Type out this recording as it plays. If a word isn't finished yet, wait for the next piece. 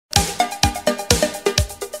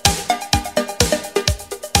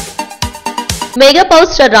Mega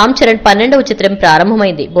power star Ram Charan 12వ చిత్రం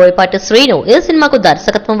ప్రారంభమైంది. బోయపాటి శ్రీను ఈ సినిమాకు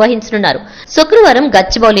దర్శకత్వం వహించనున్నారు. శుక్రవారం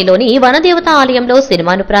గచ్చిబౌలిలోని వనదేవత ఆలయంలో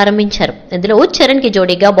సినిమాను ప్రారంభించారు. ఇందులో చరణ్ కి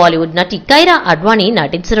జోడీగా బాలీవుడ్ నటి కైరా అడ్వాణి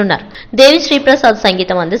నటించనున్నారు. దేవి ప్రసాద్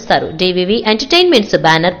సంగీతం అందిస్తారు. డివి ఎంటర్టైన్మెంట్స్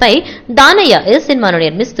బ్యానర్ పై దానయ్య ఈ సినిమాను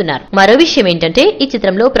నిర్మిస్తున్నారు. మరో విషయం ఏంటంటే ఈ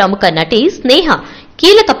చిత్రంలో ప్రముఖ నటి స్నేహ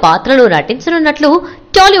కీలక పాత్రలో నటించనున్నట్లు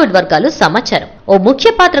టాలీవుడ్ వర్గాలు సమాచారం. ఓ ముఖ్య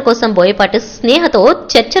పాత్ర కోసం బోయపాటి స్నేహతో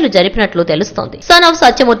చర్చలు జరిపినట్లు తెలుస్తోంది. సన్ ఆఫ్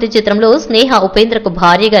సత్యమూర్తి చిత్రంలో స్నేహ ఉపేంద్రకు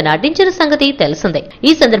భార్యగా నటించిన సంగతి తెలిసిందే.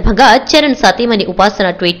 ఈ సందర్భంగా చరణ్ సతీమణి ఉపాసన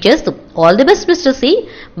ట్వీట్ చేస్తూ all the best mister C,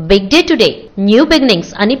 big day today, new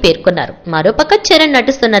beginnings అని పేర్కొన్నారు. మరోపక్క చరణ్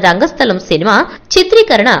నటిస్తున్న రంగస్థలం సినిమా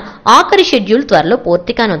చిత్రీకరణ ఆఖరి షెడ్యూల్ త్వరలో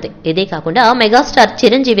పూర్తి కానుంది. ఇదే కాకుండా మెగాస్టార్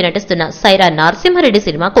చిరంజీవి నటిస్తున్న సైరా నరసింహారెడ్డి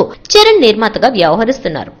సినిమాకు చరణ్ నిర్మాతగా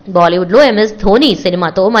వ్యవహరిస్తున్నారు. బాలీవుడ్ లో ఎంఎస్ ధోని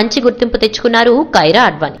సినిమాతో మంచి గుర్తింపు తెచ్చుకున్నారు కైరా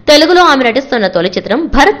అడ్వాణి. తెలుగులో ఆమె నటిస్తున్న తొలి చిత్రం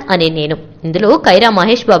భరత్ అనే నేను. ఇందులో కైరా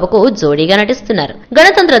మహేష్ బాబుకు జోడీగా నటిస్తున్నారు.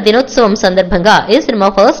 గణతంత్ర దినోత్సవం సందర్భంగా ఈ సినిమా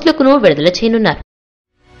ఫస్ట్ లుక్ ను విడుదల చేయనున్నారు.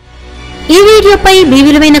 ఈ వీడియోపై మీ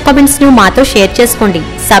విలువైన కామెంట్స్ ను మాతో షేర్ చేసుకోండి.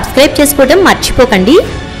 సబ్స్క్రైబ్ చేసుకోవడం మర్చిపోకండి.